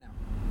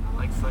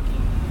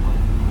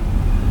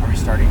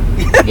starting?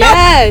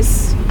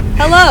 Yes.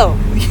 Hello.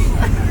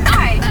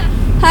 Hi.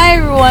 Hi,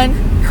 everyone.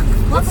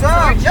 What's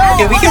up?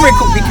 Okay, we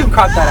can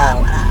crop that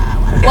out.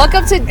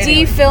 Welcome to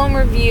D Film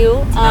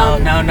Review.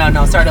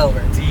 No. Start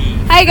over.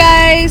 Hi,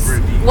 guys.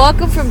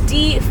 Welcome from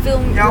D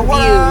Film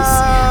Reviews.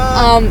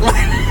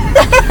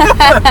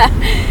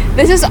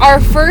 This is our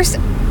first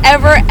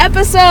ever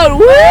episode.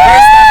 Woo!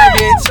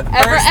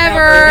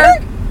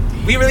 Ever.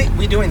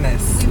 We doing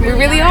this. We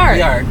really are.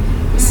 We are.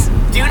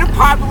 Due to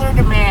popular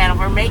demand,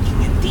 we're making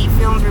a D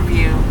Films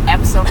Review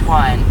episode 1.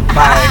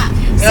 Bye.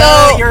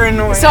 So you're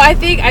annoying. So I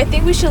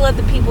think we should let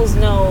the peoples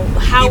know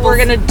how we're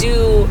gonna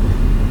do.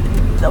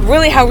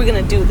 Really, how we're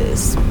gonna do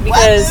this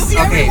because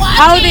okay.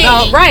 How they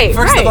right.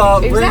 First of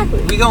all,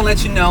 exactly. we're gonna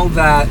let you know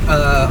that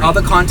all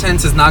the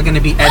content is not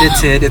gonna be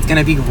edited. It's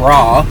gonna be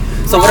raw.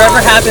 So whatever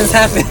happens.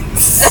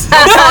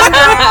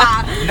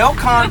 No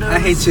condoms. I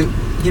hate you.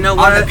 You know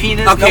what? On the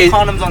penis, okay. no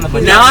condoms on the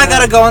vagina. Now I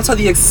gotta go into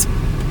the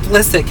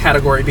explicit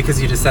category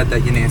because you just said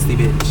that, you nasty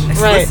bitch.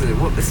 Right.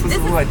 This is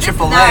what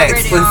Triple not X.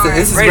 rated Explicit.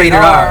 This is Rated rated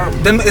R. R.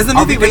 Is the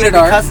I'll movie be rated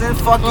R? Cussing,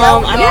 fuck I'm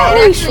y'all. not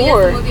really Actually,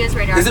 sure. The movie is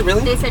rated R. Is it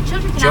really? They said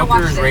children cannot watch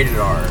Joker is this. rated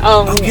R.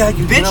 Oh yeah,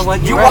 you Bitch, know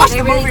what? you You're watched right.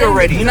 the They really movie did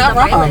already. because You're of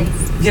not the wrong.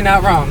 violence. You're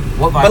not wrong.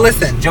 What But violence?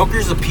 listen,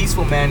 Joker's a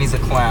peaceful man. He's a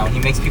clown. He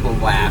makes people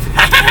laugh.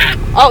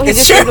 Oh, he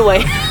It's just true. moved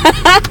away.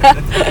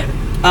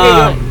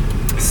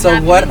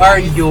 So what are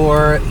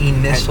your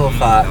initial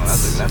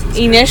thoughts?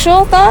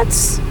 Initial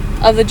thoughts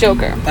of the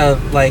Joker.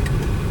 Like,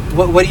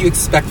 what do you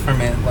expect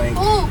from it? Like,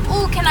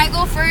 Ooh, can I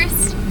go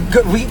first?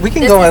 we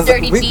can This go is as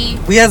Dirty we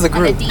D as a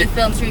On the group. D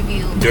Films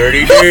Review.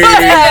 Dirty.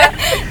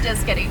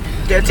 Just kidding.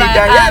 Dirty But,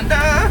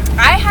 Diana.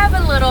 I have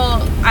a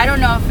little, I don't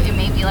know if it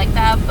may be like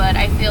that, but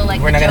I feel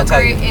like We're the not gonna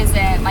tell Joker you.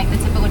 isn't like the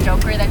typical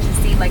Joker that you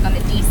see like on the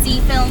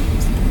DC films,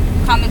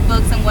 comic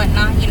books and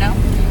whatnot, you know?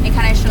 It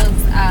kind of shows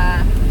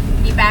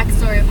the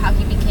backstory of how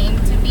he became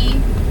to be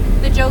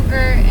the Joker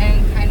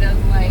and kind of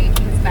like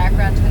his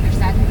background to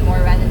understand him more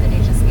rather than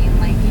it just being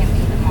like him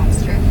being a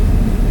monster.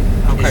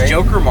 Okay. Is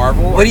Joker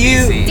Marvel? What do you-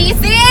 DC?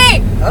 DC!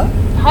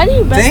 How do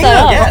you mess Damn.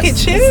 that up? Yes. Okay,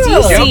 chill. It's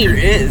DC. Joker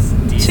is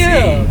DC.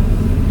 Chill.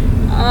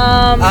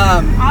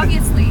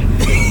 Obviously.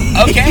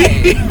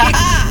 Okay.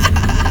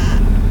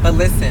 But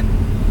listen,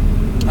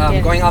 Yeah.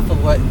 going off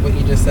of what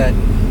you just said,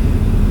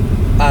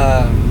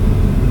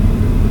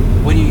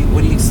 what do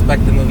you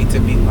expect the movie to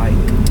be like?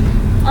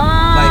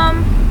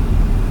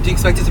 Do you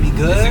expect it to be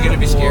good? Is it gonna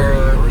be scary?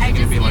 Or is I it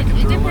gonna just, be like a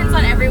it thriller? depends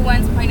on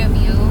everyone's point of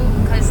view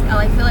because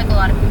I feel like a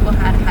lot of people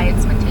had high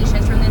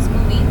expectations from this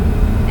movie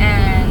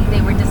and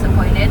they were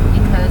disappointed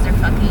because they're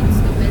fucking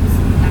stupids.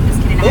 I'm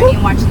just kidding. I haven't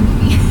even watched the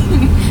movie.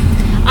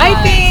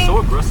 So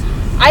aggressive.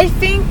 I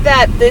think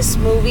that this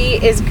movie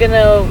is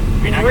gonna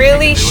You're not gonna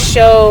really make it do it?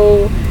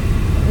 show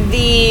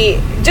the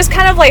just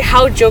kind of like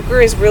how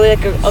Joker is really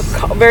like a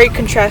very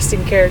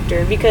contrasting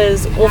character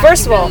because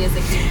first of all, He really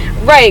is a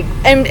kid. right,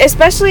 and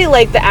especially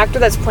like the actor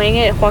that's playing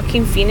it,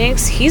 Joaquin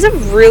Phoenix, he's a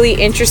really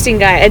interesting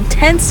guy, a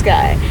tense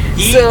guy.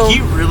 He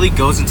really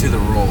goes into the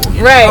role. you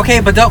know? Right. Okay,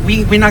 but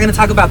we're not gonna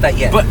talk about that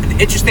yet. But the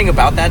interesting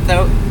about that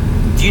though,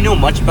 do you know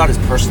much about his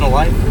personal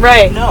life?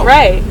 Right. No.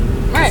 Right.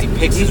 Because he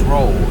picks his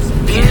roles.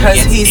 because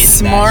Gets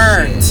he's into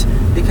that smart. shit.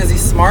 Because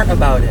he's smart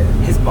about it.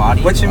 His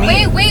body. What you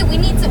mean? Wait, we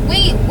need to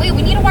we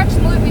need to watch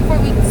the movie before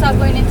we start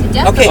going into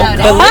depth Okay, about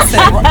but it.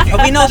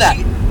 listen, we know that.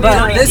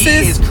 But this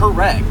is is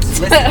correct.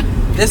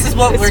 this is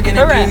what It's we're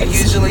gonna correct. do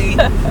usually.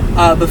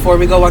 Before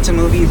we go watch a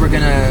movie, we're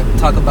gonna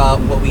talk about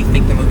what we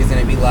think the movie's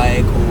gonna be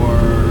like, or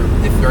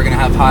if we're gonna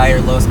have high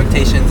or low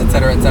expectations,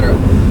 etc., etc.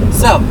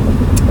 So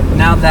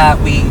now that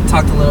we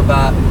talked a little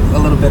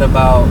bit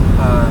about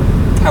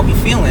how we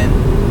feeling,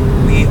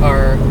 we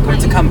are going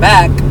to come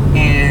back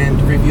and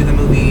review the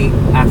movie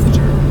after.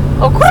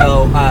 Oh crap.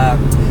 So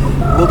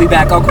we'll be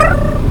back.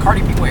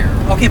 Cardi beware.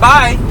 Okay,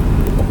 bye.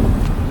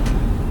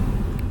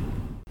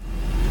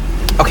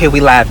 Okay,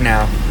 we live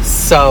now.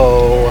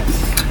 So,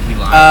 We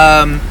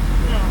lied.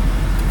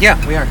 yeah,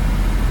 we are.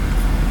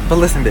 But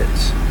listen,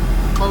 bitch.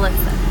 Well,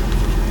 listen.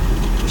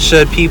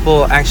 Should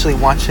people actually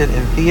watch it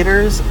in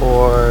theaters,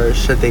 or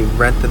should they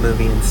rent the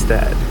movie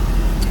instead?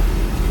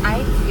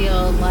 I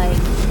feel like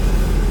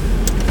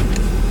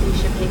you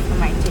should pay for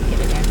my ticket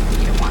again for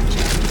me to watch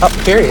it. Oh,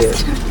 period.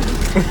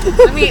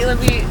 let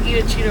me eat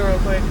a Cheeto real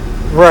quick.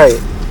 Right.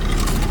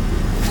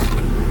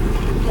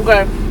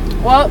 Okay.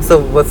 Well, So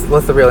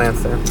what's the real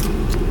answer?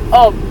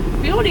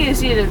 people need to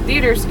see it in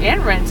theaters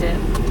and rent it,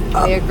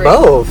 I agree.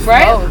 Both.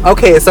 right?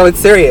 Okay, so it's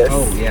serious.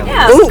 yeah.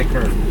 Yeah. let's Ooh. stick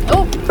her.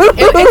 Oh,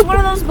 it's one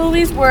of those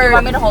movies You where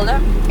want me to hold it?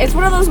 it's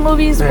one of those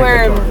movies Very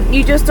where good job.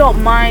 you just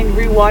don't mind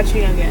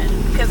rewatching again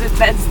because it's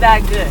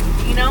that good,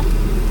 you know?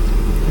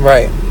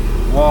 Right.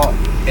 Well,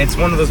 it's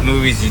one of those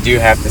movies you do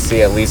have to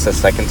see at least a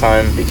second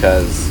time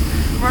because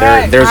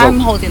there's I'm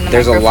holding the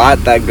there's a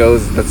microphone.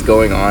 lot that's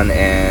going on,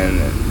 and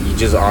you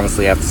just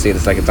honestly have to see it a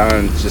second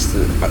time just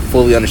to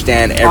fully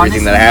understand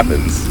everything that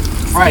happens.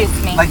 Right.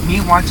 Excuse me. Like me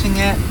watching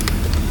it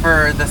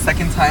for the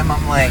second time,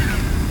 I'm like,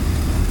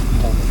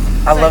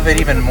 I love it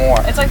even more.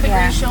 It's like The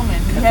Greatest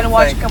Showman. You had to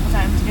watch it a couple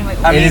times. And you're like,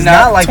 I mean, It is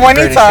not not like 20 The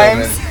Greatest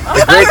times.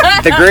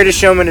 Showman. The Greatest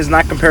Showman is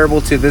not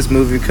comparable to this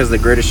movie because The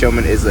Greatest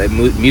Showman is a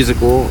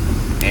musical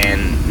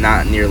and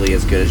not nearly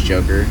as good as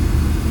Joker.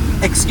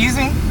 Excuse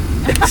me?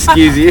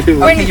 Excuse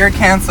you. Okay, you're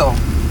canceled.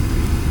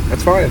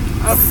 That's fine.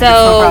 no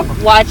So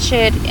problem. watch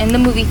it in the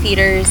movie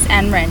theaters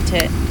and rent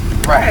it.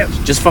 Right.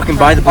 Just fucking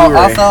buy the Oh, Blu-ray.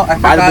 also, I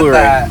buy the forgot Blu-ray.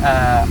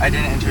 that I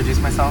didn't introduce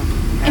myself.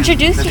 in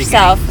Introduce the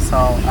yourself. beginning.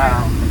 So,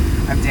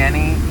 I'm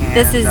Danny, and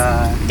This is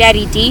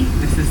Daddy D.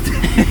 this is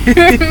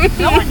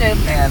no one did.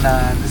 and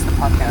this is the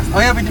podcast. Oh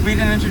yeah, we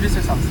didn't introduce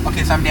ourselves.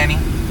 Okay, so I'm Danny.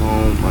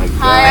 Oh my god.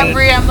 Hi, I'm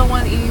Brie. I'm the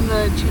one eating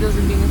the Cheetos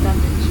and being a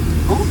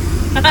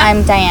savage.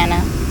 I'm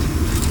Diana.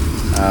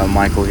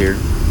 Michael here.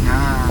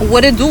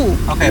 What it do?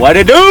 Okay. What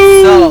it do?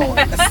 So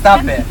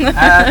stop it.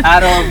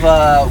 Out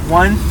of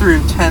 1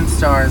 through 10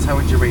 stars, how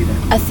would you rate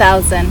it?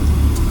 1,000.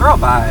 Girl,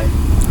 bye.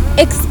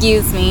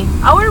 Excuse me.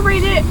 I would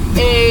rate it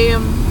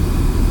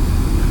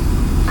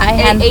I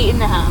an hand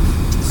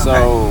 8.5.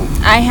 So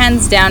I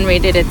hands down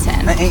rated a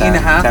 10. An 8.5.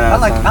 10 out I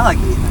of like 10.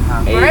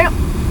 8.5. Eight. Right?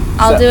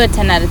 I'll So- do a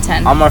 10 out of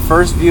 10. on my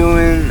first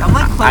viewing, I'm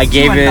like close I to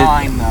gave a it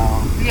 9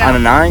 though. on a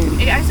 9.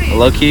 I say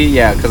Low key,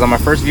 yeah, because on my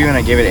first viewing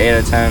I gave it 8 out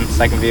of 10.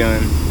 Second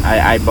viewing,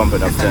 I bump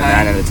it up It's to a 9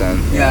 9. out of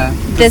 10. Yeah.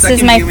 This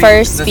is my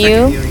first the view,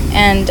 second viewing.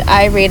 and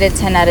I rated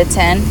 10 out of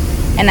 10.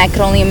 And I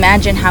could only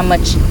imagine how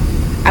much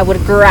I would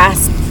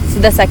grasp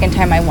the second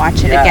time I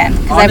watch it Yeah. again.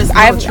 Because Honest,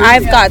 I've no, true,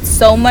 I've yeah. got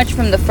so much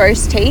from the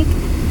first take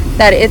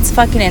that it's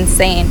fucking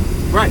insane.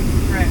 Right.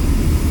 Right.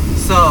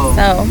 So,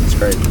 So It's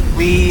great.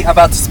 we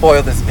about to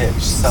spoil this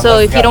bitch. So,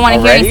 if you don't want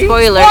to hear any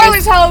Already?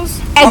 spoilers, house.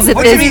 exit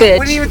What this do you bitch.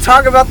 We didn't even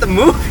talk about the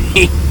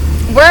movie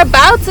We're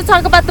about to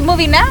talk about the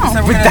movie now.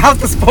 So we're gonna- without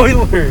the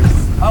spoilers.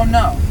 Oh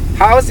no.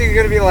 How is he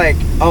gonna be like,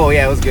 oh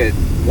yeah, it was good?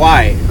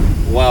 Why?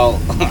 Well,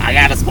 I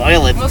gotta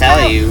spoil it to Well, tell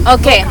so- you.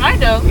 Okay,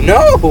 Kind of.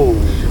 No.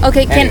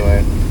 okay.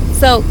 Anyway,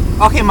 So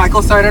Okay,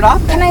 Michael, start it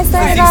off. Can I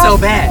start Since it he's so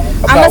off? bad.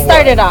 I'm About gonna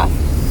start what? it off.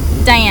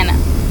 Diana,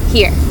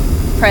 here,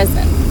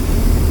 present.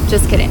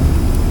 Just kidding.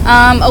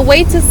 A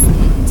way to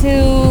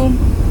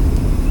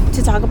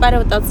talk about it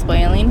without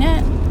spoiling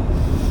it.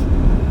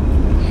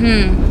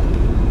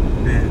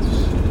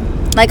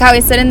 Bitch. Like how I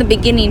said in the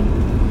beginning,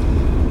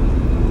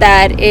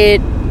 that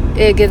it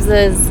gives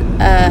us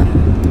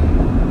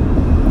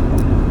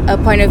a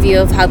point of view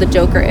of how the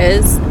Joker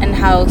is and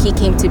how he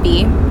came to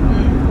be.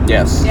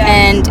 yes. Yeah.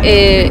 And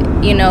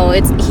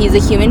he's a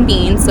human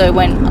being, so it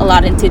went a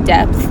lot into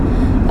depth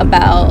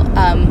about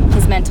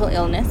his mental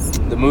illness.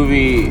 The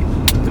movie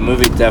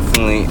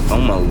definitely. Oh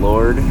my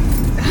lord.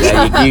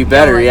 Yeah, you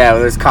better. Yeah,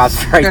 there's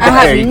cops right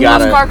I there. You Car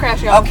gotta.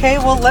 crash, y'all. Okay,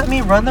 well let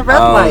me run the red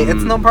light.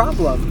 It's no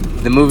problem.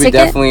 The movie Ticket?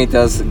 definitely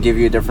does give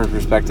you a different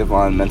perspective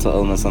on mental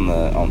illness in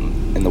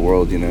the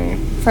world. You know,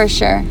 For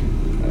sure.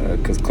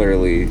 because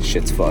clearly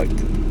shit's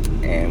fucked,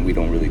 and we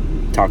don't really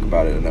talk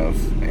about it enough,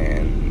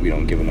 and we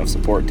don't give enough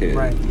support to it.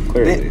 Right.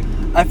 Clearly.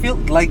 I feel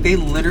like they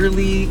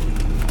literally,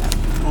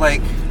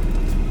 like,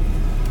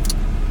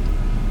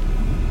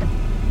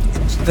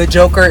 the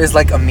Joker is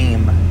like a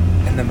meme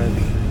in the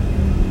movie.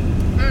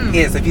 He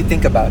is, if you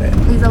think about it.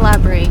 Please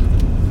elaborate.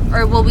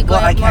 Or will we go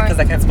Well, I more? can't because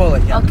I can't spoil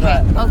it yet.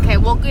 Okay,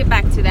 we'll get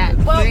back to that.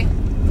 Well,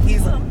 But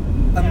he's a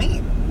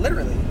meme,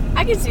 literally.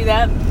 I can see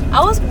that.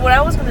 What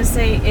I was gonna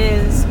say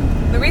is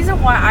the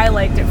reason why I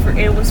liked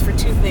it was for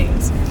two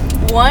things.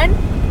 One,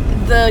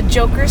 the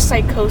Joker's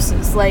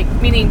psychosis, like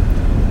meaning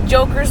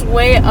Joker's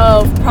way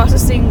of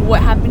processing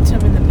what happened to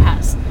him in the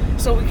past.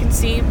 So we can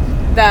see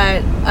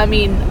that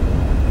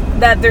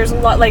that there's a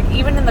lot, like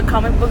even in the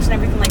comic books and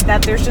everything like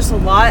that, there's just a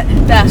lot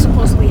that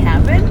supposedly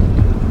happened.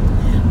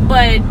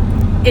 But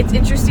it's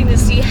interesting to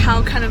see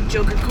how kind of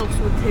Joker copes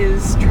with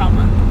his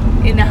trauma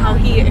and how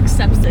he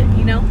accepts it,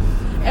 you know?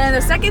 And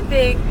the second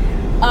thing,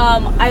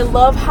 I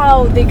love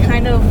how they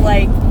kind of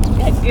like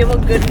give a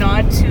good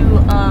nod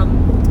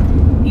to,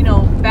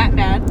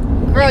 Batman.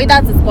 Girl,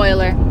 that's a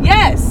spoiler.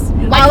 Yes.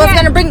 I was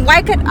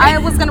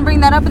gonna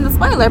bring that up in the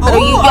spoiler, but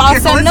y'all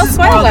said no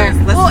spoiler.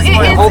 Well,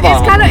 Hold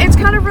on. it's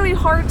kind of really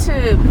hard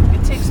to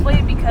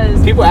explain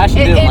because People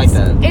actually didn't like it's,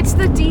 that. It's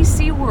the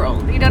DC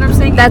world. You know what I'm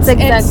saying? That's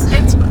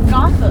It's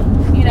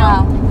Gotham. You know.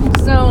 Wow.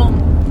 So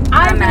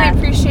I I'm really mad.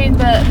 appreciate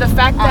the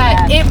fact I'm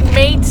that mad. it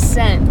made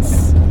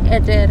sense.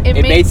 It did.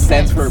 It made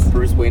sense for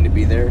Bruce Wayne to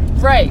be there.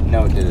 Right.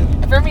 No, it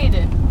didn't. For me, it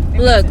did.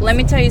 Look, let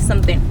me tell you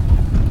something.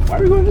 Why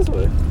are we going this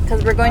way?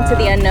 Because we're going to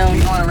the We unknown.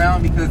 going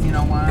around because you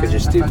know why? 'Cause you're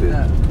I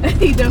fucked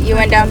stupid. up. You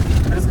went down.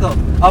 Let's go.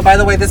 Oh, by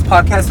the way, this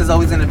podcast is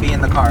always gonna be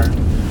in the car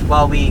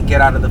while we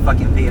get out of the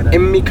fucking theater.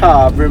 In me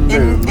car, vroom,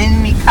 vroom.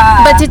 In me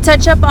car. But to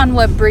touch up on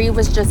what Bree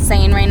was just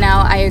saying right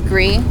now, I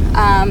agree.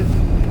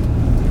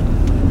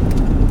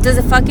 Does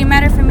it fucking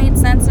matter if it made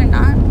sense or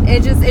not?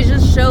 It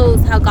just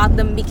shows how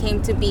Gotham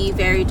became to be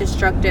very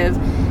destructive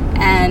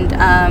and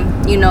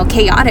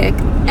chaotic.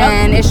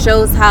 And it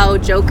shows how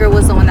Joker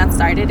was the one that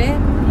started it.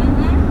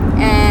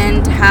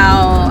 And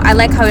how I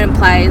like how it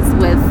implies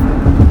with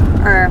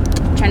or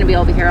trying to be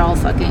over here all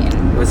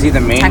fucking Was he the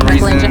main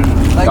Technical reason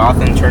engine.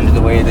 Gotham turned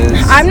the way it is?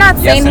 I'm not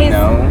yes saying and he's-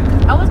 no.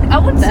 I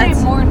would say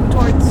That's- more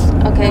towards.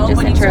 Okay, no, just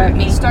but interrupt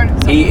me. He started. He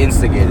something.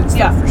 instigated stuff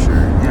Yeah. for sure.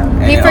 Yeah.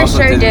 And He it for also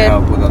sure didn't did.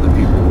 help with other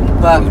people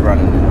But who was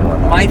running and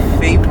whatnot. My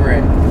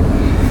favorite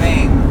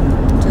thing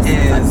Just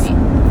is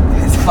funny.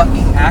 his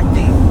fucking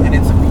acting, and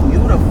it's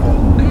beautiful.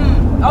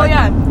 Oh Like-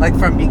 yeah. Like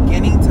from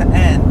beginning to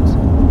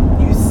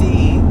end, you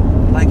see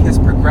like his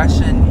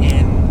progression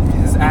in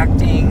his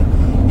acting,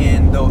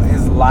 and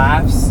his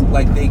laughs.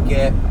 Like they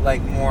get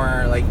like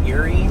more like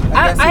eerie.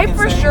 I guess you I can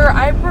for say. sure,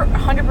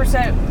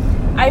 100%.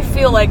 I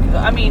feel like,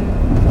 I mean,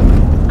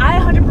 I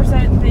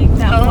 100% think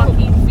that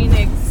Joaquin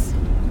Phoenix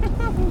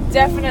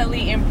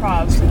definitely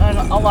improvs on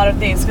a lot of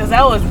things because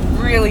that was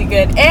really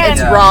good. And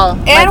It's Yeah. raw.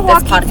 And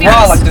like this Joaquin podcast.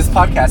 Raw like this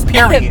podcast.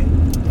 Period.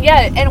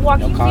 yeah, and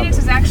Joaquin No Phoenix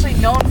is actually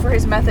known for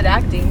his method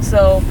acting.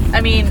 So I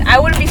mean, I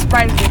wouldn't be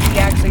surprised if he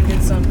actually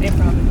did some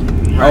improv.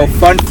 Oh,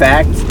 fun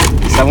fact.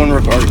 Someone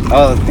recorded.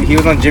 Oh, he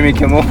was on Jimmy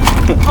Kimmel.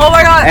 Oh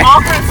my god,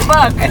 awkward as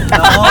fuck.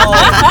 No,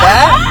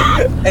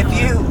 that if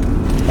you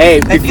Hey,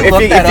 If if you you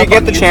look that up get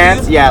on the YouTube,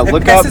 chance, yeah, it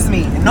look up. pisses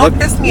me. No, it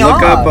pissed me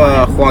look off.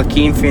 up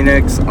Joaquin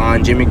Phoenix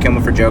on Jimmy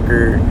Kimmel for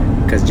Joker,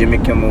 because Jimmy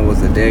Kimmel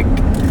was a dick.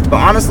 But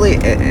honestly,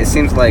 it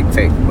seems like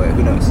fake. But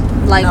who knows?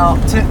 Like, no,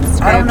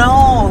 I don't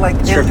know. Like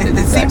it Scripted,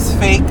 seems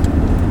fake,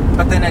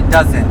 but then it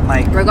doesn't.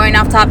 Like we're going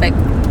off topic.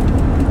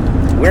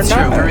 We're it's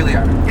not. true, we really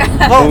are.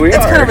 Well, We it's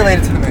are. kind of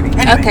related to the movie.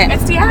 Anyway, Okay.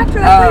 It's the actor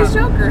that plays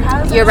Joker.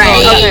 How does You're that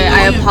right. work? Okay,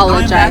 I Going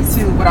apologize. back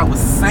to what I was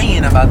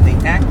saying about the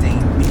acting.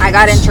 I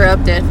got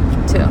interrupted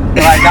too.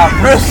 I got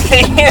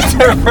really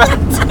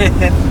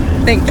interrupted.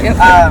 Thank you.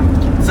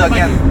 So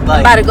again,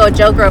 like About to go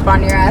Joker up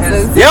on your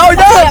asses. Yo,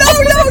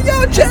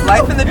 yo, his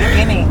life in the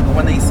beginning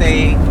when they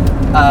say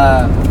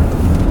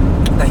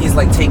that he's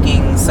like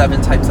taking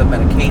 7 types of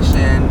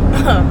medication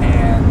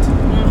and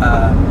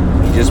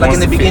He just like in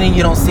wants the to beginning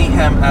you don't see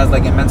him as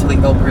like a mentally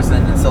ill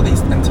person until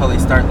they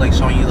start like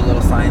showing you the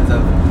little signs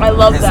of I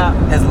love his, that.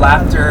 his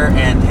laughter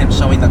and him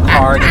showing the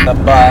card in the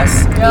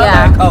bus.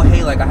 Yeah. Like, oh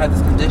hey, like I have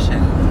this condition,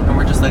 and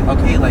we're just like,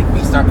 okay, like we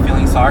start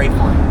feeling sorry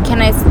for him.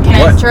 Can I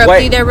What? interrupt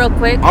Wait. you there real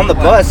quick? On the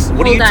bus.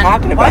 What are Hold you on.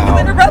 talking Why about? are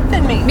you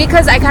interrupting me?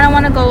 Because I kind of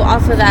want to go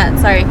off of that.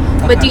 Sorry,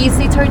 but Okay. do you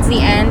see towards the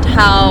end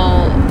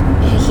how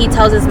he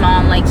tells his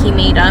mom like he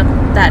made up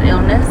that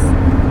illness,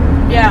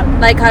 Yeah.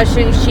 like how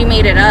she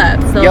made it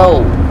up? So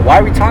Yo, why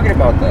are we talking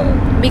about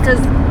that?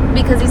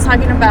 because he's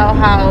talking about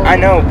how I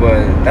know, but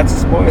that's a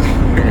spoiler.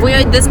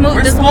 this whole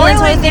entire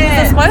spoiling thing is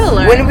a it.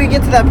 spoiler. When do we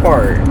get to that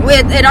part?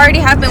 It already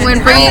happened when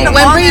It Bree happened a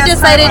when long Bree ass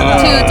decided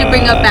time to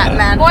bring up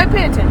Batman. Boy,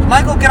 pay attention.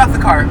 Michael, get off the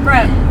car.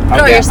 Brett.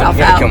 Throw yourself I'm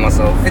gonna out. kill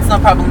myself. It's no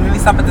problem. When we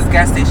stop at this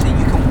gas station,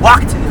 you can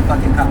walk to your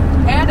fucking car.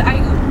 And I.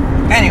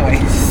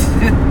 Anyways.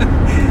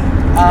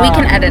 We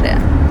can edit it.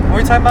 What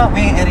are we talking about?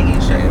 We ain't editing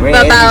shit. We ain't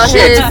But about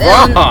shit. his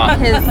Raw.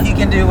 He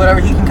can do whatever.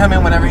 He can come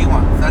in whenever he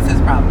wants. That's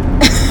his problem.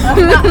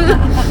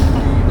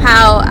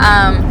 how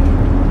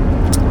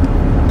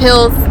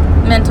pills,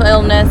 mental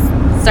illness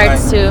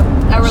starts to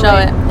I relate. show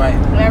it. Right.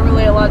 I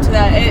relate a lot to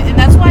that, and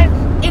that's why,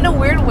 in a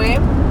weird way,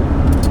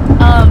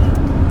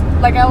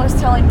 like I was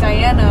telling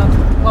Diana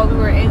while we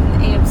were in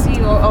AMC,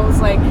 I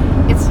was like,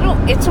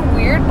 it's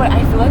weird, but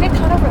I feel like I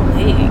kind of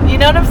relate. You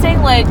know what I'm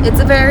saying? Like, It's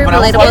a very When I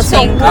was relatable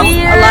watching- thing. I was-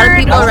 A lot of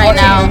people I was right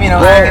watching now the movie and I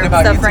was Where- thinking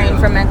about you suffering too.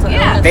 from mental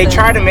Yeah. illness. They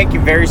try to make you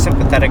very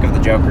sympathetic of the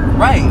Joker.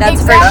 Right.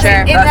 That's for exactly. sure.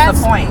 And That's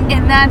the point.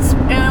 And that's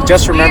and it was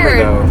Just remember weird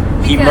though,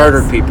 he because-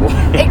 murdered people.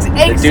 The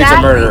Exactly, dude's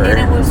a murderer. and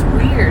it was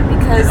weird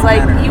because, It don't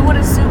like, matter. you would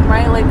assume,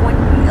 right, like when,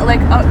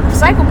 like a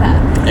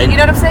psychopath. And- You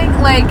know what I'm saying?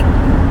 Like,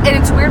 and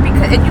it's weird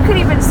because, and you could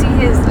even see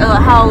his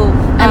how.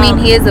 I mean,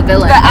 he is a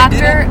villain. The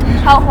actor,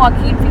 how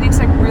Joaquin Phoenix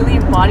like really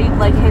embodied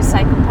like his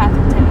psychopathic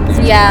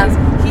tendencies. Yeah.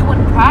 Because he would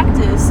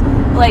practice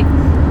like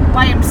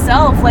by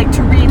himself, like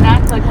to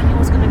reenact like when he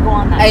was gonna go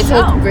on that I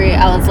show. told Brie,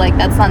 I was like,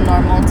 that's not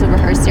normal to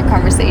rehearse your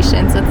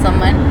conversations with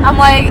someone. I'm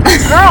like,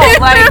 girl,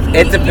 like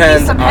It you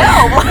depends need some on-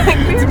 help. Like,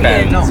 It period.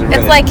 depends. No. It really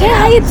It's like, hey,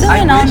 how you depends.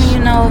 doing? I On wish- you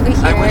know, over here.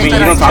 I wish I mean, you that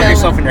don't talk to chilling.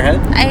 yourself in your head?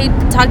 I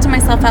talk to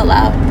myself out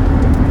loud.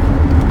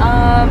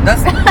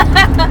 That's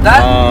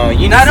that.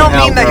 You need I don't some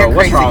help, mean that bro. you're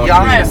What's crazy. wrong with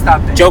Y'all you? need to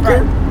stop it.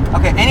 Joker?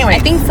 Okay. Anyway. I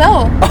think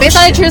so. Based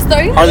on a true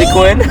story. Harley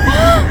Quinn?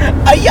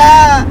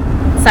 Yeah.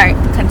 Sorry,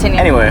 continue.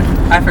 Anyway,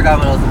 I forgot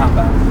what I was talking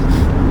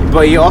about.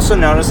 but you also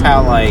notice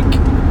how, like,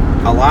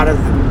 a lot of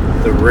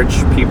the rich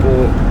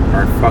people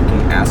are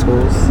fucking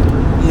assholes.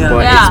 Yeah.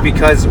 But Yeah. it's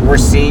because we're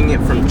seeing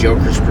it from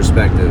Joker's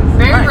perspective.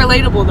 Very Right.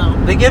 relatable though.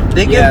 They give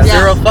Yes.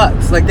 zero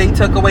fucks. Like they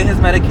took away his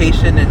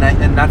medication,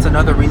 and that's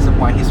another reason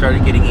why he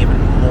started getting even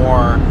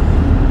more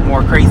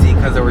crazy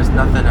because there was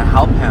nothing to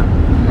help him.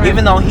 Right.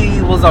 Even though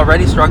he was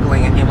already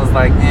struggling, and he was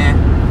like, eh.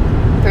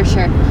 For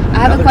sure. I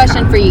have Another a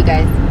question time. for you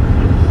guys.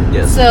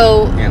 Yes.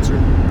 So, Answer.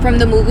 from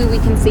the movie, we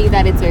can see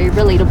that it's very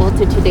relatable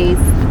to today's,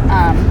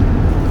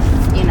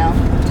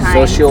 time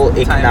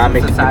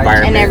Socio-economic society.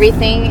 environment. and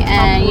everything,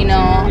 and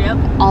Yep.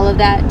 all of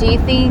that. Do you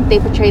think they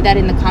portray that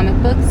in the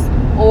comic books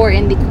or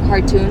in the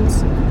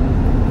cartoons?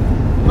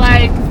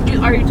 Like,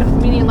 are you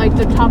meaning like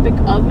the topic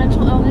of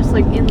mental illness,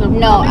 like in the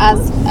No, comic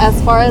book?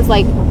 as far as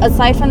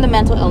aside from the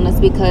mental illness,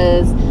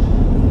 because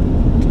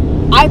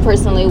I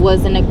personally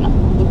was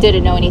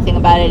didn't know anything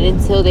about it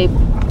until they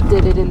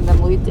did it in the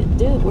movie.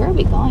 Dude, where are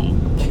we going?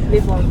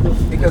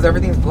 Because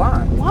everything's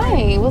blonde.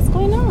 Why? What's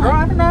going on? Girl,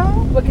 I don't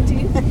know. But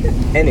continue.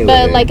 Anyway.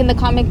 But like in the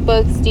comic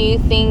books, do you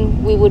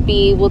think we would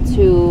be able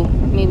to,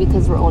 maybe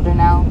because we're older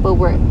now, but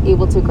we're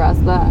able to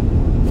grasp that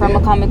from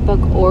a comic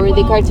book or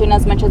the cartoon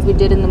as much as we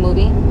did in the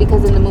movie?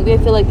 Because in the movie, I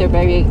feel like they're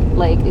very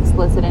like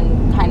explicit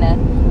and kind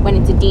of went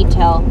into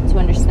detail to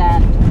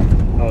understand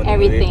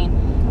everything.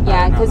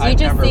 Yeah, because you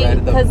just see,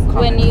 because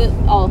when you,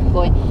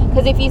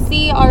 because if you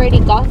see already,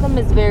 Gotham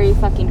is very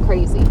fucking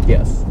crazy.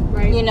 Yes.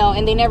 Right. You know,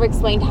 and they never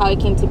explained how it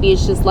came to be.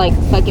 It's just like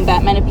fucking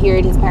Batman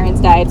appeared, his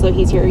parents died, so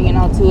he's here, you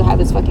know, to have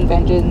his fucking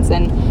vengeance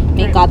and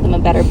make Gotham a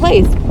better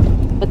place.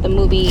 But the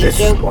movie, This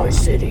is my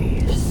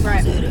city.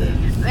 Right.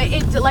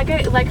 It's like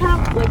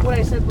kind of like what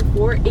I said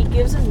before. It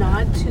gives a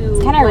nod to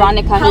It's kind of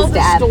ironic how his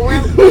dad, the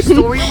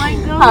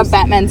storyline goes. how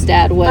Batman's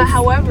dad was. But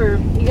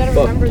however, you gotta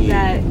remember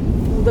that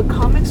the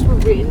comics were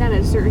written at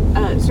a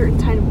certain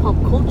time in pop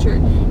culture,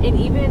 and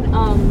even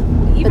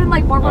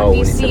like Marvel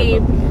and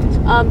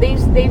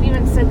DC, they've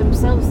even said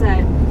themselves that,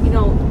 you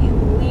know,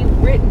 we've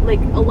written, like,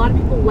 a lot of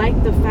people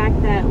like the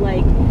fact that,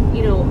 like,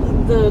 you know,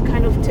 the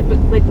kind of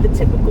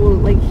typical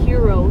like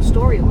hero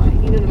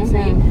storyline, you know what I'm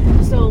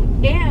saying? So,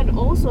 and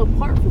also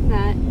apart from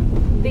that,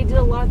 they did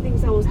a lot of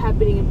things that was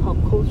happening in pop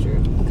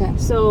culture. Okay.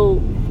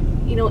 So,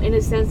 you know, in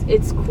a sense,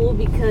 it's cool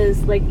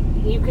because, like,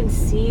 you can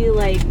see,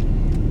 like,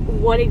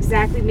 what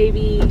exactly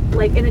maybe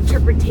like an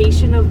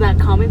interpretation of that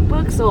comic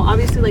book. So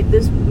obviously, like,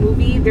 this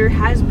movie, there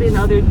has been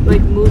other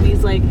like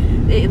movies like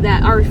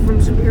that are from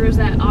superheroes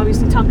that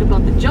obviously talk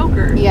about the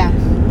Joker. Yeah.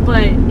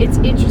 But it's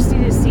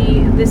interesting to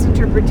see this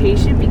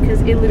interpretation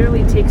because it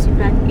literally takes you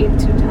back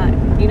into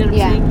time. You know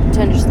what I'm saying?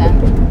 To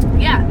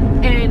understand. Yeah,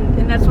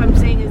 and that's what I'm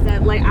saying is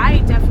that, like,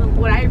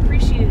 what I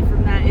appreciated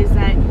from that is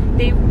that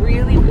they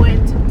really went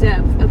into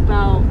depth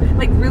about,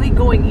 like, really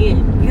going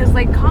in, because,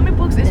 like, comic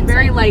books is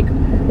very like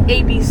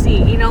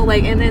ABC, you know,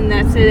 like, and then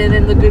that's it, and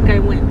then the good guy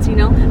wins, you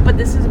know. But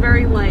this is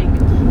very like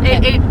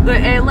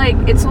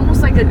it's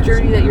almost like a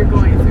journey that you're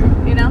going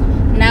through, you know.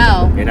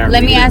 Now,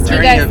 let me ask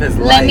you guys.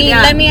 Let me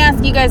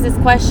ask you guys this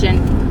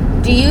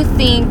question. Do you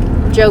think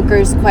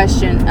Joker's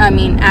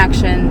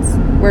actions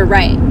were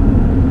right?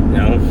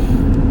 No.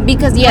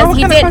 Because yes,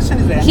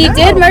 he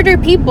did murder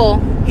people.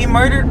 He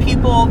murdered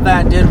people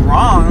that did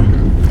wrong.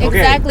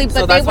 Exactly, but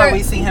so that's why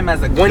we see him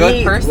as a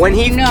good person. When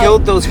he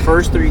killed those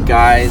first three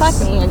guys.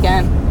 Fuck me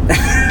again.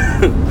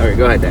 Alright,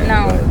 go ahead, Dan.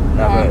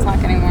 No, I won't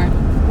talk anymore.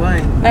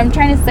 Why? But I'm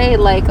trying to say,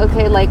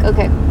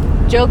 okay.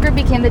 Joker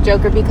became the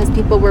Joker because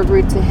people were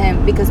rude to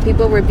him, because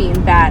people were being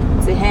bad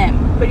to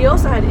him. But he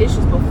also had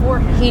issues before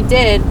him. He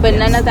did, but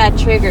none of that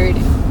triggered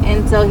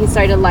until he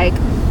started like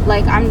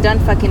I'm done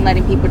fucking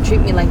letting people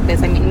treat me like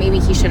this. I mean, maybe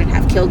he shouldn't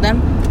have killed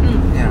them.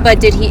 Yeah.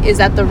 But is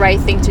that the right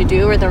thing to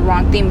do or the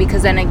wrong thing?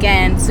 Because then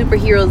again,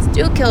 superheroes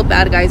do kill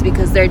bad guys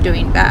because they're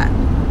doing bad.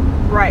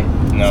 Right.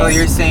 No. So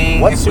you're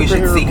saying if we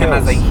should see him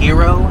as a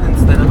hero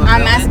instead of a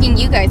I'm villain? asking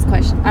you guys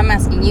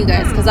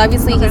because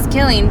obviously he's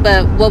killing,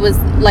 but what was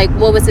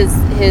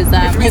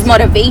his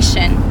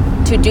motivation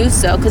to do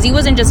so? Because he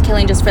wasn't just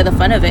killing just for the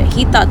fun of it.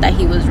 He thought that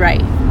he was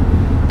right.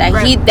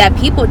 That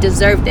people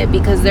deserved it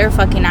because they're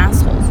fucking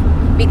assholes.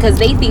 Because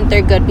they think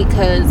they're good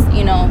because,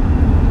 you know,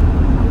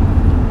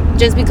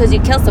 just because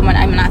you kill someone,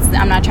 I'm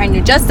not trying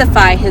to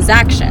justify his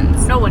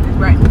actions. No one is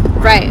right.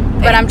 Right.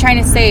 But I'm trying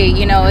to say,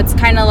 you know, it's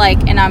kind of like,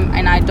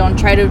 I'm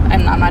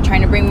not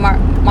trying to bring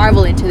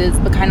Marvel into this,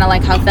 but kind of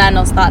like how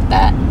Thanos thought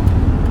that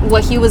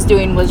what he was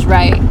doing was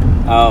right.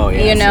 Oh,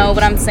 yeah. You know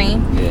what I'm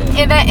saying?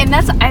 Yeah.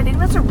 I think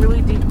that's a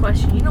really deep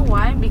question. You know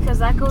why? Because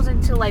that goes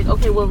into, like,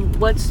 okay, well,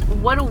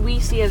 what do we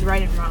see as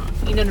right and wrong?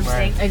 You know what I'm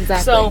saying?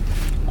 Exactly. So,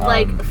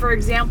 like, for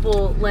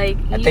example, like,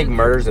 I think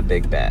murder's a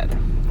big bad.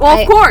 Well,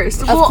 of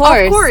course,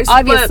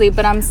 obviously,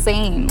 but I'm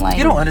saying, like,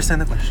 you don't understand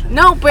the question.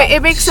 No, but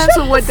it makes sense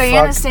with what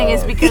Diana's saying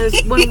is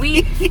because when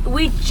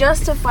we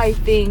justify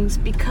things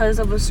because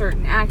of a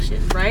certain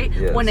action, right?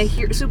 Yes. When a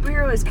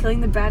superhero is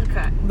killing the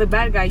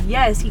bad guy,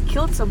 yes, he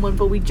killed someone,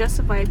 but we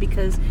justify it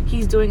because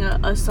he's doing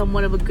a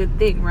somewhat of a good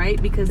thing,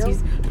 right? Because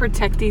he's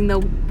protecting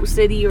the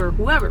city or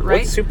whoever,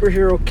 right? What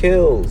superhero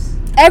kills?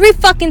 Every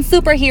fucking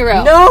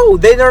superhero. No,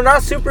 they're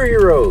not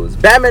superheroes.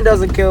 Batman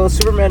doesn't kill.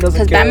 Superman doesn't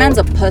kill. Because Batman's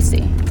a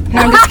pussy. No,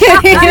 I'm just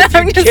kidding.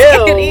 I'm just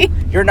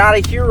kidding. You're not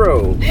a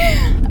hero.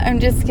 I'm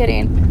just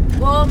kidding.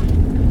 Well,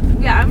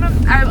 yeah,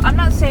 I'm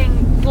not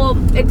saying. Well,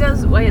 it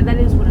does. Well, that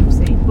is what I'm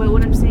saying. But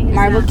what I'm saying is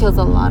Marvel kills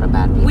a lot of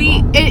bad people.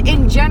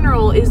 In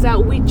general, is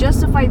that we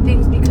justify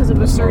things because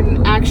of a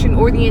certain action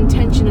or the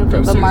intention of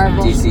the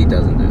Marvel. DC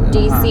doesn't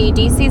do that.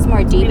 DC's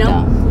more deep, you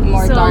know? though,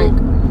 more dark.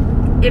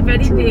 If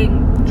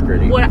anything, It's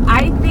gritty. what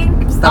I think,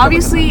 Stop it with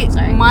obviously,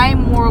 Sorry. my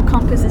moral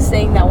compass is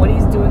saying that what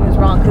he's doing is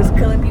wrong because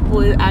killing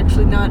people is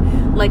actually not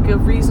like a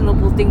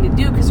reasonable thing to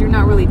do because you're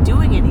not really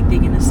doing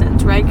anything in a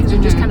sense, right? Because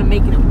you're just kind of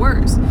making it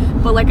worse.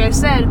 But like I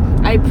said,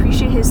 I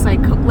appreciate his like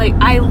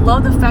I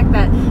love the fact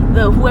that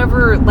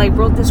whoever like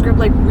wrote the script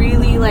like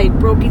really like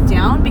broke it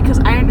down because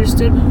I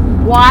understood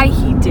why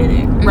he did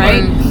it,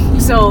 right?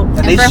 So And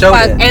they for showed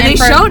fuck- it. And they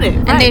showed it,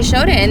 and right. they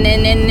showed it, and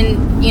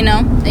then you know,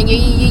 and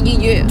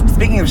you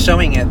Speaking of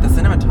showing it, the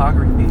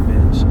cinematography,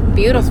 bitch.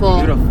 beautiful.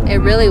 Was beautiful. It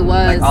really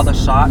was. Like all the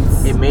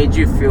shots. It made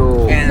you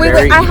feel And- Wait,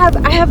 very. I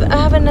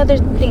have another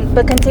thing,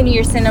 but continue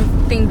your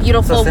thing.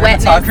 Beautiful So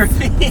wetness,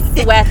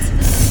 cinematography wet,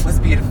 was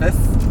beautiful.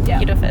 Yeah.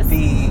 beautiful.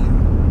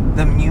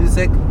 The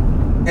music,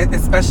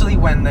 especially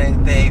when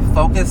they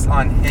focus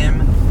on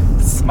him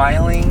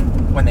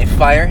smiling when they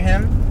fire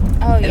him,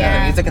 Oh and the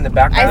yeah, music in the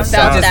background. I it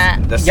felt just- that.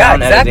 The Yeah,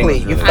 sound editing exactly.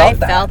 was You really felt I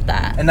that. felt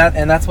that.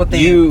 And that's what they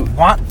You-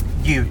 want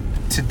you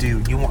to do.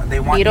 They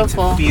want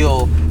Beautiful. you to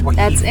feel what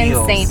That's he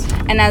feels.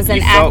 insane. And as an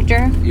You felt-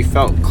 actor, You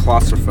felt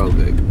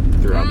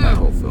claustrophobic throughout that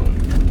whole film.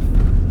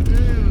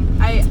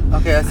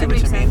 Okay, I see That what you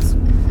makes mean. sense.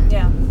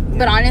 Yeah.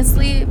 but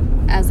honestly,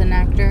 as an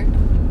actor,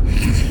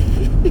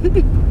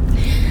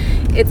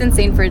 it's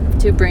insane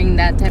to bring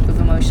that type of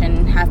emotion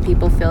and have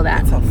people feel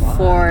that It's a lot.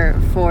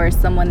 for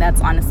someone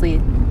that's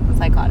honestly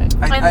psychotic.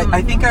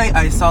 I think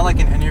I saw like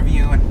an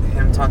interview and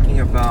him talking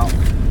about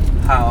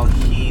how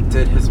he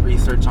did his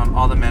research on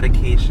all the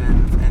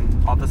medications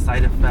and all the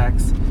side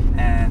effects,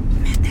 and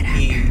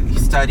he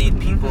studied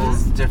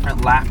people's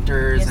different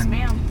laughters, Yes, and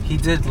ma'am. he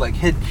did like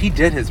he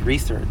did his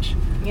research.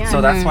 Yeah.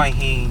 So that's why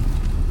he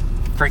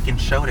freaking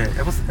showed it.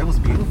 It was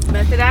beautiful.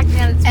 Method acting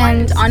at its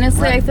And finest.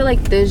 honestly, I Right. feel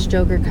like this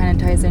Joker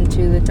kind of ties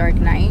into The Dark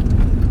Knight.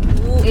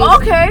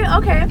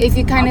 Okay. If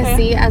you kind of Okay.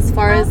 see as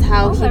far as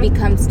how okay. he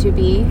becomes to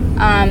be,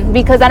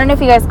 because I don't know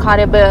if you guys caught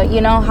it, but you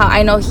know how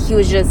I know he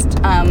was just,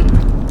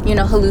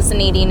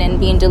 hallucinating and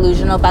being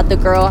delusional about the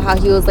girl. How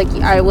he was like,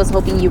 I was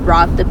hoping you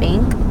robbed the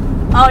bank,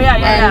 Oh yeah,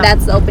 and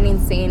that's the opening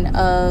scene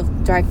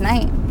of Dark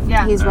Knight.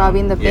 Yeah. He's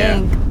robbing the Yeah.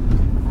 bank.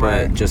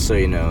 But just so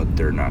you know,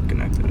 they're not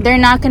connected. They're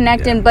not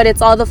connected, Yeah. but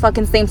it's all the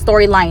fucking same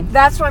storyline.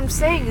 That's what I'm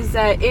saying is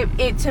that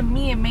it to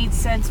me it made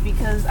sense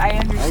because I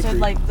understood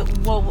agree.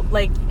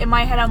 like in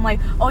my head I'm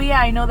like, oh yeah,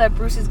 I know that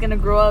Bruce is gonna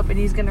grow up and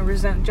he's gonna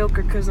resent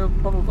Joker because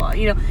of blah blah blah.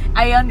 You know,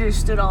 I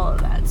understood all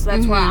of that, so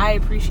that's why I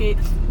appreciate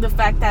the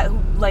fact that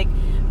like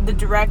the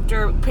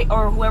director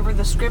or whoever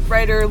the script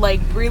writer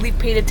like really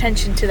paid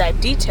attention to that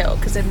detail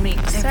because it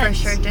makes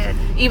sense. did.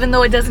 Even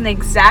though it doesn't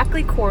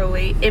exactly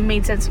correlate, it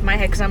made sense in my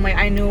head because I'm like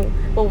I knew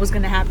what was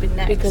gonna happen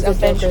next. Because the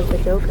Joker is the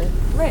Joker.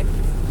 Right.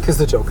 Because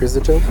the Joker's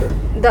the Joker.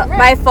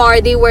 By far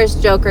the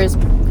worst Jokers.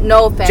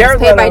 No offense. Jared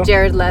Played by Leto.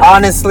 Jared Leto.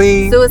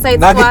 Honestly, Suicide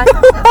not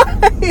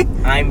Squad.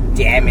 I'm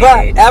damn it.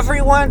 But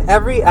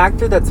every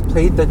actor that's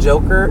played the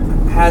Joker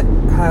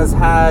has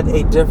had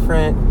a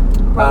different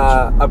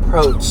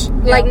approach.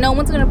 Like no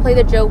one's gonna play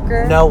the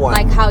Joker. No one.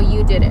 Like how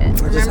you did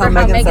it. Which is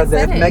Remember how Megan said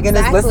that. it? If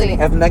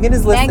Megan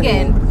is listening,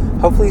 Megan.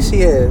 hopefully she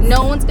is.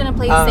 No one's gonna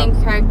play the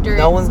same character.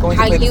 No one's going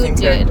to how play the you same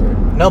did character.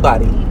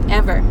 Nobody.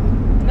 ever.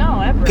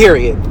 No, ever.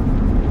 Period.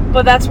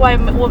 But that's why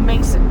what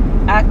makes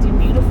acting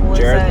beautiful is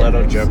Jared that Leto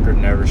there's- Joker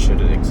never should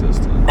have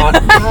existed.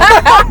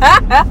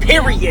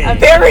 Period.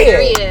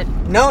 Period.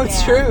 No,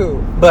 it's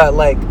true. But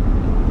like,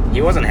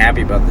 He wasn't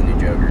happy about the new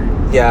Joker.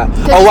 yeah.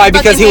 Because Oh, why? he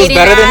Because he fucking was made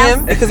better an than ass.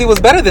 him. Because he was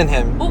better than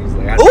him. He was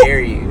like, I Ooh. dare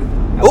you.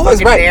 I Oh,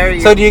 it's fucking dare right.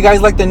 you. So, do you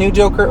guys like the new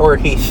Joker or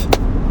Heath?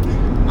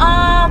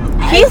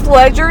 Heath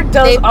Ledger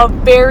does They- a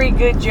very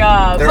good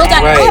job. They're Hold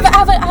on. Right.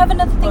 I have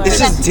another thing. It's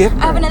to just say.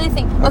 different. I have another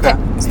thing. Okay.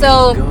 Okay.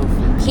 So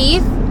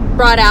Heath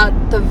brought out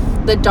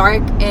the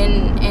dark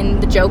in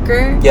the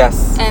Joker.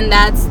 Yes. And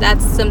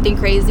that's something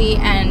crazy.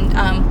 And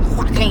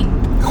Joaquin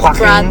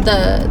brought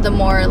the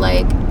more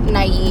like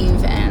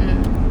naive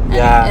and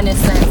Yeah.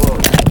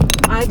 innocent.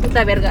 Ay,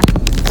 puta verga.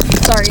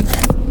 Sorry.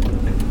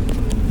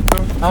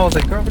 I was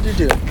like, girl, what'd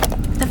you do?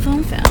 The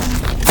phone fell.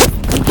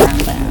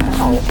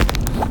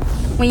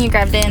 When you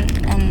grabbed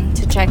in and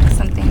to check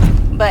something.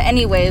 But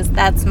anyways,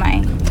 that's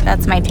my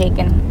take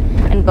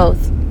in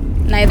both.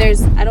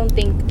 I don't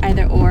think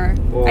either or.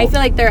 Well- I feel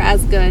like they're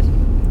as good.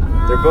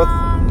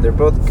 They're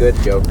both good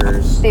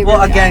Jokers. They Well,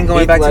 really again, are. going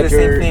Heath back Ledger, to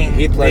the same thing,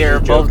 Heath they are Ledger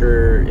both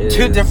Joker is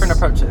two different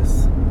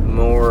approaches.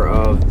 more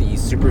of the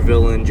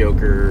supervillain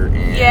Joker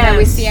and Yeah. that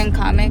we see in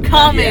comic.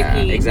 yeah,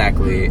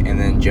 exactly. And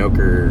then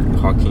Joker,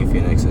 Joaquin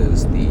Phoenix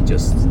is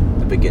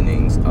the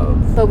beginnings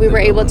of. But we the were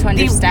able to villain.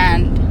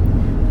 understand.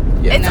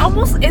 Yeah. It's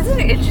almost, isn't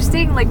it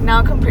interesting, like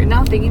now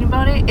thinking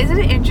about it, isn't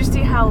it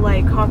interesting how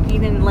like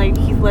Joaquin and like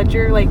Heath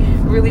Ledger like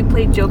really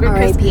played Joker?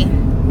 R.I.P.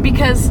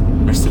 Because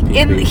Rest in peace,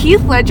 in baby.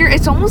 Heath Ledger,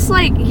 it's almost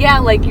like, yeah,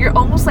 like you're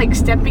almost like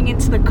stepping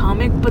into the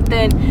comic, but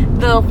then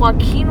the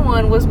Joaquin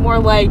one was more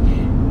like,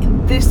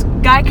 this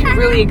guy could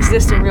really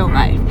exist in real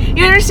life.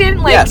 You understand?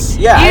 Like, yes,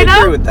 yeah, I you know?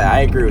 agree with that. I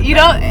agree with You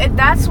that. know,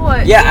 that's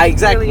what. Yeah, is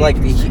exactly. really Like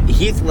interesting.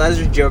 Heath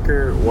Ledger's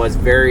Joker was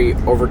very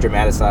over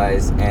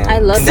dramatized, and I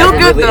love Still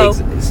that. good, though.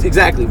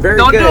 Exactly, very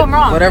Don't good. do him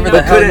wrong. Whatever you the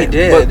know? hell he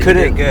did, but he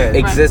couldn't did good.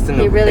 exist in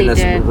He really a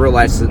did. real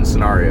life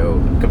scenario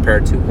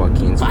compared to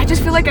Joaquin's. I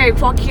just feel like I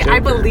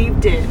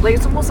believed it. Like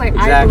it's almost like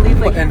I Exactly.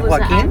 believed like And he was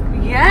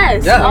Joaquin?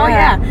 Yes. Yeah. Oh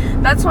Yeah.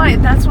 yeah. That's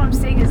what I'm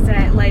saying is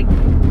that like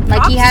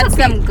Like he had props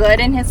to some good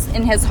in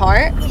his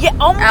heart Yeah,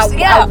 almost.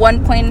 at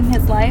one point in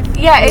his life.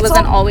 Yeah, it it's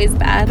wasn't al- always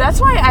bad. That's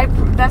why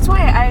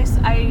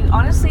I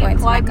honestly Going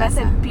to applaud my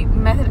casa.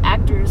 method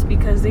actors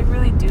because they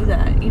really do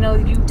that. You know,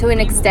 To an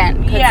extent,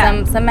 because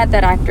Yeah. some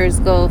method actors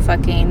go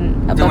fucking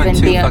above Doing and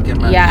too beyond.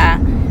 fucking much. Yeah,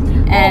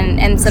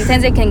 and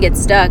sometimes they can get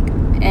stuck,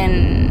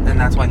 and And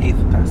that's why Heath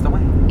passed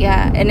away.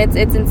 yeah, and it's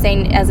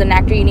insane. As an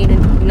actor, you need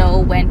to know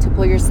when to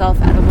pull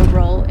yourself out of a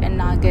role and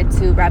not get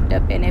too wrapped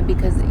up in it,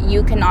 because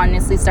you can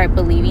honestly start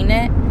believing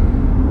it.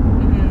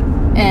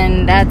 Mhm.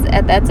 And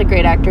that's a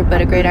great actor,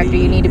 but a great actor,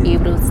 you need to be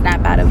able to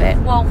snap out of it.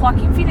 Well,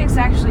 Joaquin Phoenix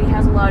actually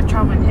has a lot of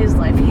trauma in his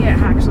life. He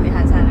actually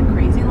has had a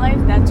crazy life.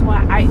 That's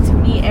why to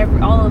me,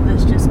 all of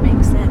this just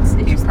makes sense.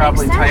 It He just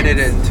probably makes tied it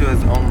sense. into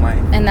his own life.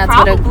 And that's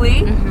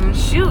Probably. what.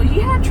 Shoot, he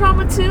had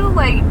trauma too.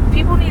 Like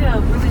people need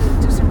to really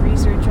do some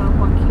research on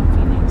Joaquin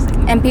Phoenix.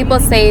 Like, And people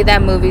say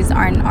that movies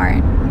aren't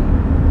art.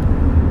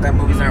 That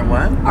movies aren't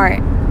what? Art.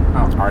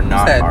 Oh, are who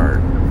not said?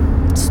 art.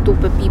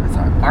 Stupid people. It's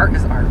art. Art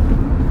is art.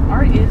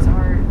 art is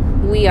art.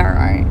 We are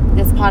art.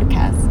 This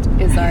podcast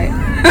is art.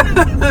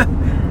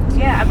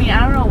 Yeah, I mean, I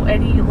don't know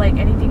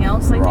anything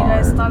else like you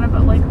guys Rar. thought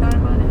about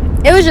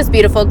it. It was just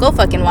beautiful. Go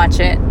fucking watch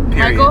it.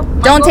 Period. Michael?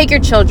 Don't take your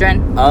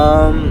children,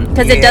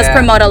 because it does Yeah.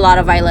 promote a lot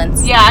of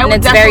violence. Yeah, I and would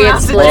it's very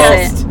definitely Well, not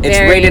explicit. suggest. it's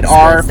Very rated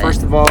R explicit.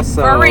 first of all,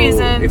 so For a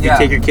reason. if you Yeah.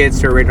 take your kids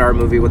to a rated R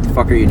movie, what the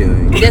fuck are you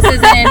doing? This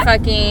isn't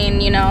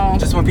fucking,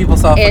 Just when people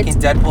saw It's-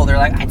 fucking Deadpool, they're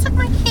like, I took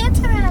my kid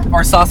to that.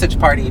 Or Sausage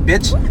Party,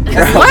 bitch.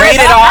 It's What?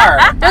 rated R.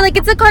 They're like,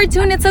 it's a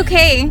cartoon. It's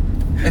okay.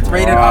 It's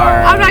rated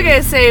R. I'm not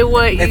gonna say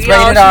what It's y'all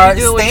rated should R.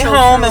 do with Stay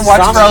children. home and watch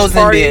Sausage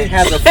Frozen, Party bitch.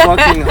 has a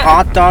fucking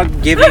hot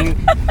dog having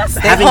home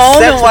sex and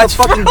with watch a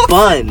fucking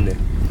bun.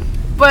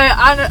 But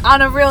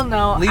on a real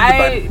note, Leave the I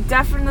button.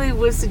 definitely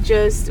would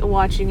suggest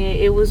watching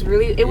it. It was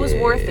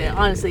worth it.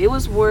 Honestly, it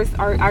was worth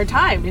our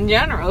time in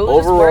general. It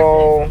was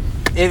Overall,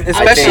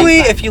 Especially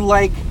if you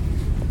like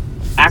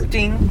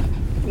acting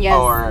Yes.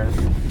 or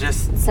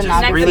just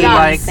Cenography really and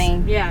like just worth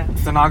it. Yeah,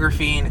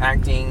 cenography and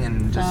acting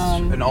and just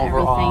an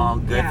overall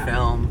everything. good Yeah.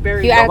 film.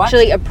 very. You good.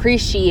 actually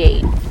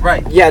appreciate.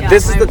 Right. yeah, Yeah,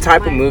 this is the my-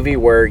 type of my- movie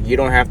where you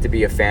don't have to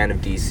be a fan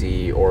of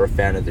DC or a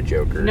fan of the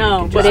Joker. No, You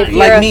can but just if be-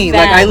 you're Like a me, fan.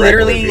 like I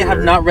literally Regular have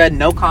viewer. not read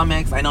no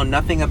comics. I know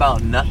nothing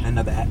about nothing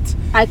of that.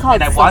 I called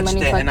And I so watched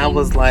many it and I fucking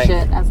was like,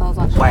 shit as I was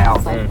watching.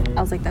 wow.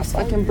 I was like, that's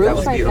fucking That Bruce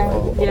was right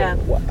beautiful. there.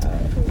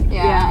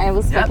 Yeah, Yeah, I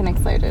was Yep. fucking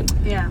excited.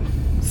 yeah.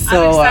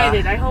 So I'm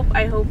excited.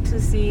 I hope to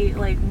see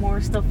like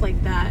more stuff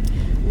like that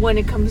when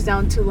it comes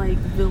down to like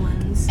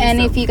villains. And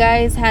if you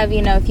guys have,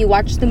 if you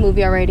watched the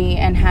movie already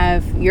and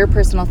have your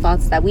personal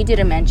thoughts that we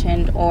didn't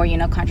mention or,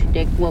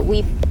 contradict what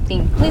we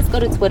think, please go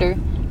to Twitter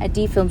at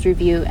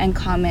DFilmsReview and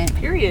comment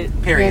period.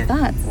 your Period.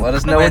 thoughts. Let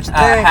us know what With you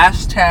think.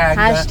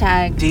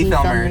 Hashtag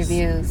D-Filmers.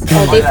 DFilmReviews.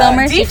 Oh Oh, my God.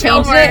 DFilmers? You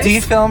changed it?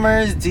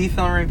 D-Filmers,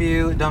 D-Film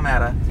Review, don't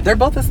matter. They're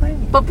both the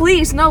same. But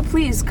please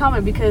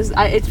comment because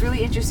it's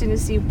really interesting to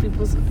see other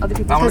people's Because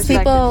perspectives.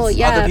 people-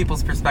 Yeah. Other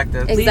people's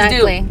perspectives. do.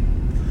 Exactly.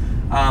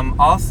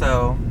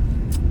 Also,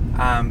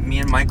 me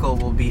and Michael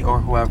will be, or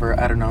whoever,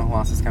 I don't know who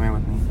else is coming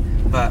with me,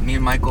 but me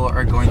and Michael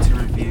are going to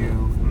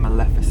review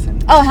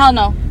Maleficent. Oh, hell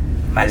no.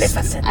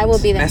 Maleficent. I will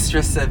be there.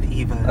 Mistress of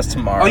Eva. That's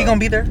tomorrow. Oh, you gonna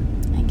be there?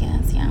 I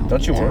guess, yeah.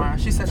 Don't you work? Tomorrow?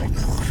 She said.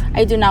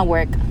 I do not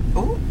work.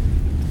 Ooh.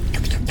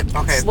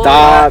 Okay.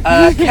 Stop.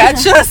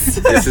 Catch us.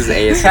 This is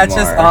ASMR. Catch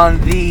us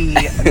on the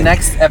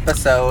next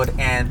episode,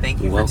 and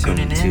thank you for Welcome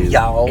tuning to in,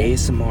 y'all.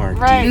 ASMR.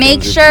 Right.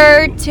 Make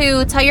sure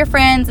to tell your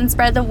friends and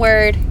spread the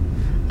word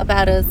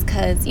about us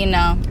because,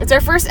 It's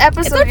our first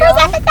episode. It's our first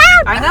y'all.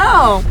 episode. I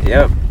know.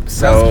 Yep. That's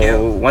So cute.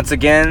 once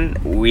again,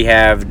 we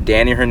have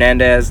Danny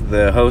Hernandez,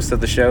 the host of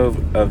the show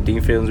of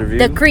Dean Films Review,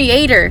 The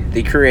creator.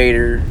 the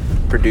creator,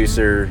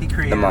 producer, The the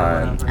creator,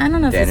 mind. I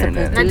don't know if he's a Danny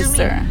Hernandez.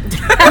 producer.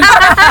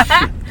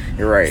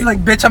 You're right. She's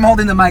like, bitch, I'm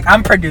holding the mic.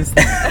 I'm producing.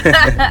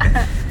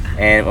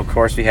 And of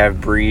course, we have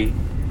Bree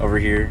over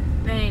here,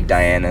 Thanks.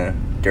 Diana,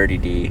 Dirty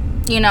D.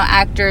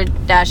 Actor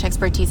 --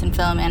 expertise in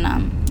film and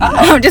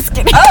I'm just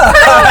kidding.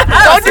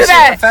 Don't do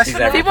that. She's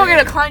everything. People are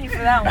gonna clown you for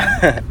that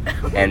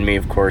one. And me,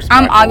 of course.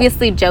 I'm Michael.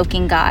 obviously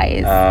joking,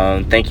 guys.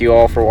 Thank you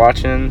all for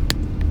watching,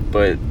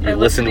 but you And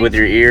listened listening. with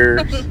your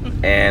ears,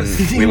 and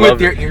Listening we with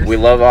love your ears. we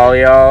love all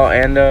y'all,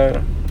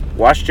 and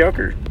watch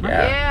Joker.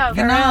 Yeah. Good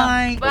for real.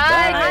 night. Bye.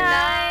 Good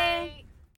night.